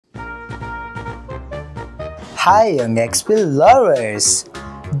Hi young explorers!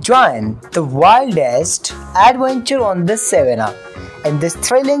 Join the wildest adventure on the Savannah. In this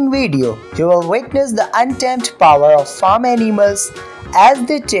thrilling video, you will witness the untamed power of farm animals as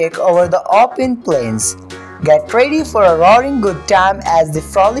they take over the open plains. Get ready for a roaring good time as they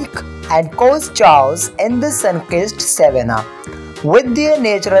frolic and cause chaos in the sun-kissed Savannah. With their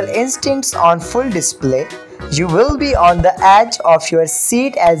natural instincts on full display, you will be on the edge of your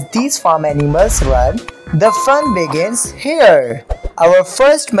seat as these farm animals run. The fun begins here. Our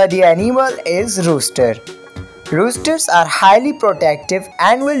first muddy animal is rooster. Roosters are highly protective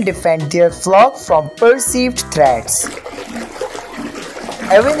and will defend their flock from perceived threats.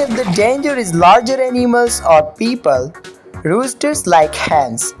 Even if the danger is larger animals or people, roosters, like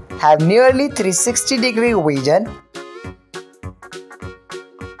hens, have nearly 360-degree vision.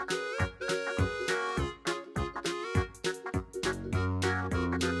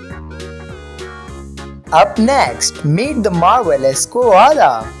 Up next, meet the marvelous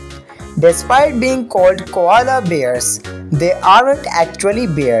koala. Despite being called koala bears, they aren't actually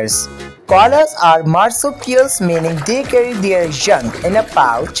bears. Koalas are marsupials, meaning they carry their young in a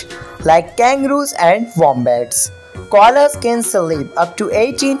pouch like kangaroos and wombats. Koalas can sleep up to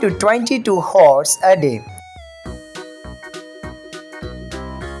 18 to 22 hours a day.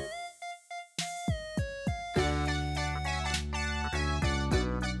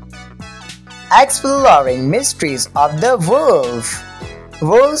 Exploring mysteries of the wolf.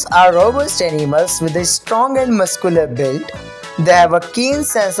 Wolves are robust animals with a strong and muscular build. They have a keen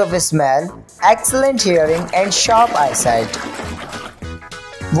sense of smell, excellent hearing, and sharp eyesight.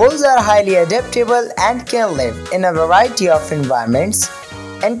 Wolves are highly adaptable and can live in a variety of environments,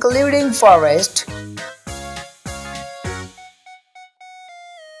 including forest,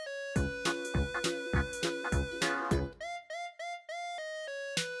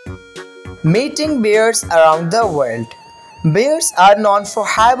 meeting bears around the world. Bears are known for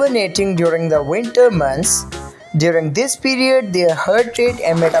hibernating during the winter months. During this period, their heart rate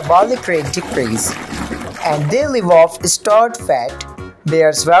and metabolic rate decrease, and they live off stored fat.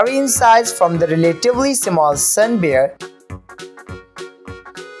 Bears vary in size from the relatively small sun bear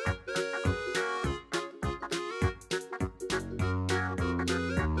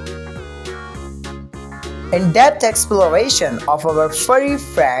in-depth exploration of our furry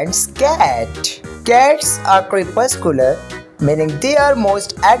friends cat. Cats are crepuscular, meaning they are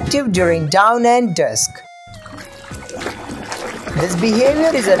most active during dawn and dusk. This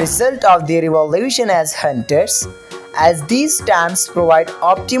behavior is a result of their evolution as hunters, as these times provide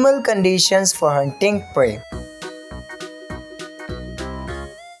optimal conditions for hunting prey.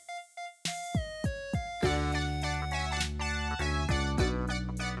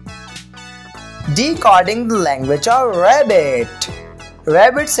 Decoding the language of rabbit.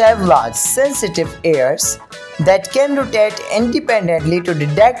 Rabbits have large, sensitive ears that can rotate independently to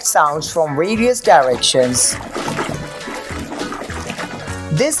detect sounds from various directions.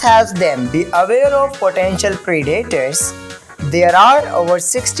 This helps them be aware of potential predators. There are over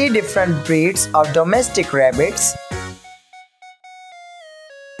 60 different breeds of domestic rabbits.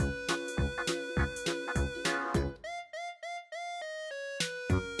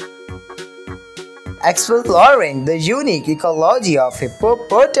 Exploring the unique ecology of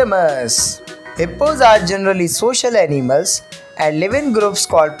hippopotamus. Hippos are generally social animals and live in groups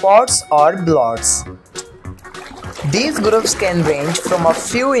called pods or blots. These groups can range from a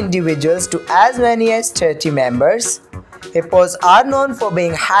few individuals to as many as 30 members. Hippos are known for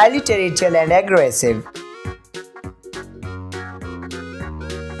being highly territorial and aggressive.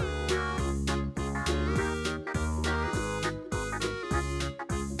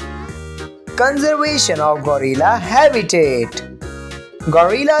 Conservation of gorilla habitat.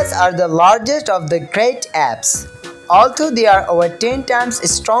 Gorillas are the largest of the great apes. Although they are over 10 times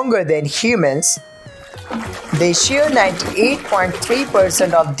stronger than humans, they share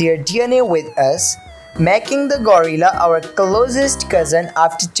 98.3% of their DNA with us, making the gorilla our closest cousin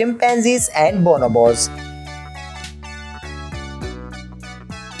after chimpanzees and bonobos.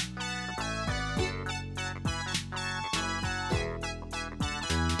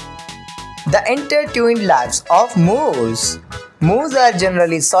 The intertwined lives of moose. Moose are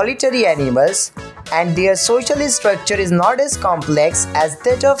generally solitary animals, and their social structure is not as complex as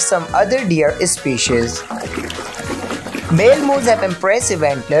that of some other deer species. Male moose have impressive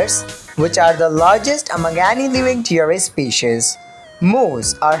antlers, which are the largest among any living deer species.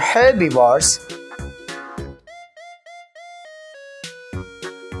 Moose are herbivores.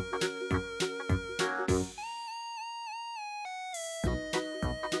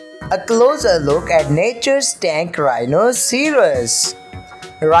 A closer look at nature's tank rhinoceros.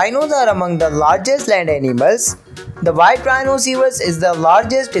 Rhinos are among the largest land animals. The white rhinoceros is the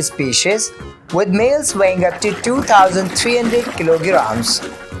largest species, with males weighing up to 2,300 kilograms.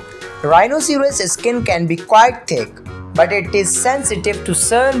 Rhinoceros skin can be quite thick, but it is sensitive to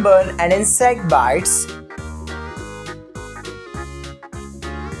sunburn and insect bites.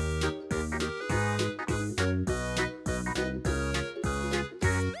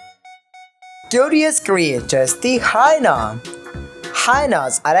 Curious creatures, the hyena.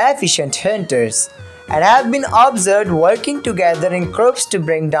 Hyenas are efficient hunters and have been observed working together in groups to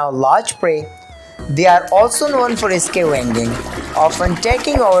bring down large prey. They are also known for scavenging, often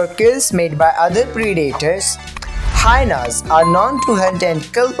taking over kills made by other predators. Hyenas are known to hunt and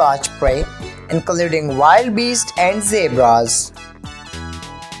kill large prey, including wild beasts and zebras.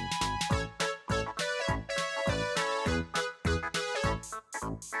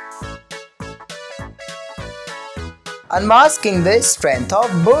 Unmasking the strength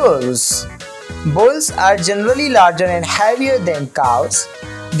of bulls. Bulls are generally larger and heavier than cows.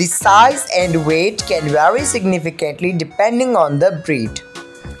 The size and weight can vary significantly depending on the breed.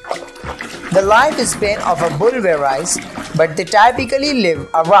 The lifespan of a bull varies, but they typically live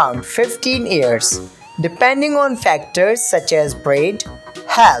around 15 years, depending on factors such as breed,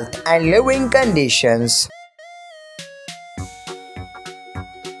 health, and living conditions.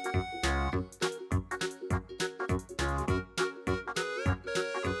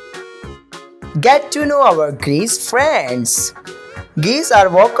 Get to know our geese friends. Geese are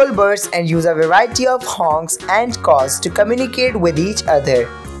vocal birds and use a variety of honks and calls to communicate with each other.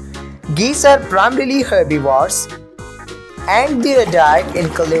 Geese are primarily herbivores, and their diet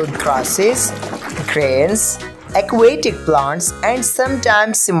includes grasses, grains, aquatic plants, and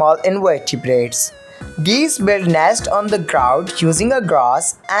sometimes small invertebrates. Geese build nests on the ground using a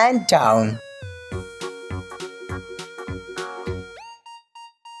grass and down.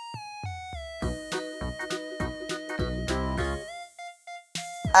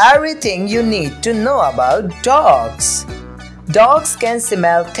 Everything you need to know about dogs. Dogs can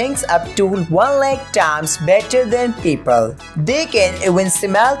smell things up to 100,000 times better than people. They can even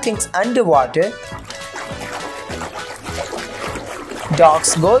smell things underwater.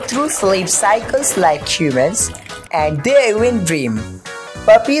 Dogs go through sleep cycles like humans, and they even dream.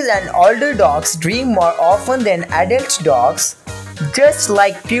 Puppies and older dogs dream more often than adult dogs. Just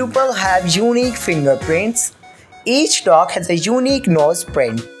like people have unique fingerprints, each dog has a unique nose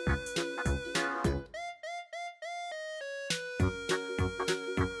print.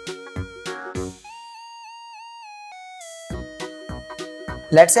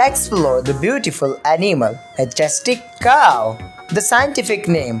 Let's explore the beautiful animal, majestic cow. The scientific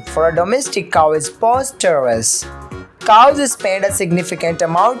name for a domestic cow is Bos taurus. Cows spend a significant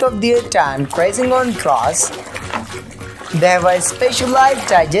amount of their time grazing on grass. They have a specialized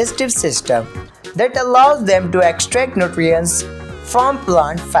digestive system that allows them to extract nutrients from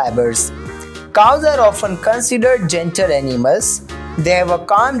plant fibers. Cows are often considered gentle animals. They have a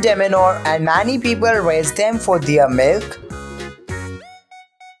calm demeanor and many people raise them for their milk.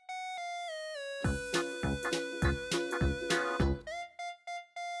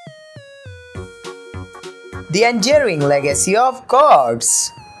 The enduring legacy of goats.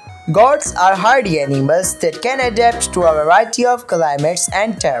 Goats are hardy animals that can adapt to a variety of climates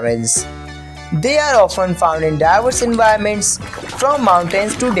and terrains. They are often found in diverse environments, from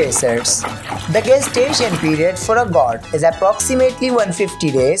mountains to deserts. The gestation period for a goat is approximately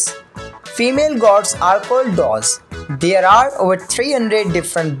 150 days. Female goats are called does. There are over 300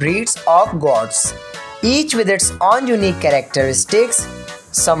 different breeds of goats, each with its own unique characteristics.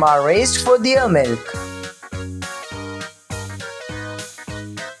 Some are raised for their milk.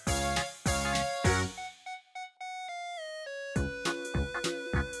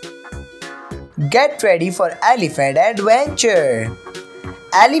 Get ready for elephant adventure.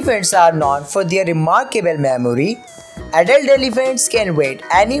 Elephants are known for their remarkable memory. Adult elephants can weigh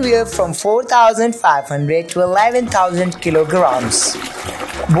anywhere from 4,500 to 11,000 kilograms.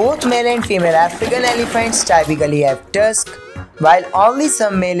 Both male and female African elephants typically have tusks, while only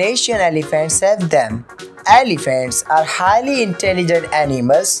some male Asian elephants have them. Elephants are highly intelligent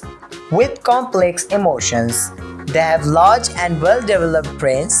animals with complex emotions. They have large and well-developed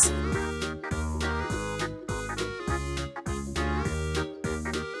brains.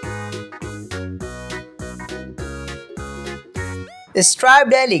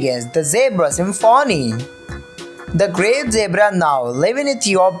 Striped elegans, the zebra symphony. The great zebra now live in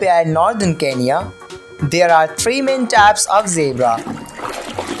Ethiopia and northern Kenya. There are three main types of zebra,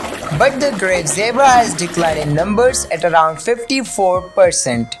 but the great zebra has declined in numbers at around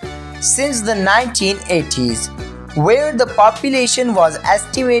 54% since the 1980s. where the population was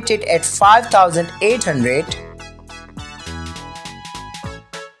estimated at 5,800.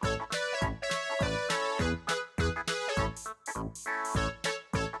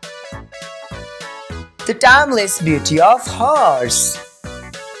 The timeless beauty of horse.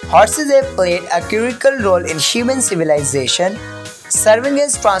 Horses have played a critical role in human civilization, serving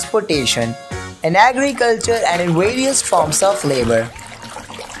as transportation, in agriculture and in various forms of labor.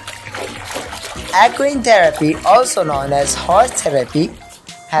 Equine therapy, also known as horse therapy,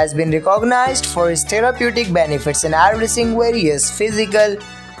 has been recognized for its therapeutic benefits in addressing various physical,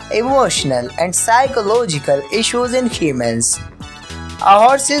 emotional, and psychological issues in humans. A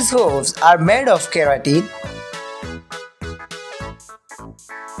horse's hooves are made of keratin.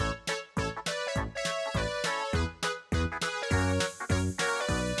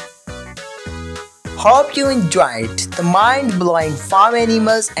 Hope you enjoyed the mind-blowing Farm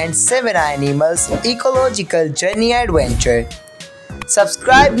Animals and Savannah Animals Ecological Journey adventure.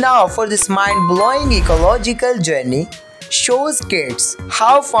 Subscribe now for this mind-blowing ecological journey. Shows kids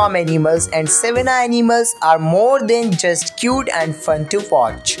how farm animals and Savannah animals are more than just cute and fun to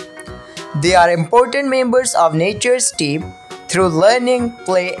watch. They are important members of nature's team through learning,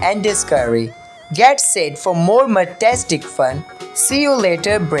 play, and discovery. Get set for more fantastic fun. See you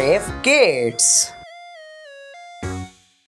later, brave kids!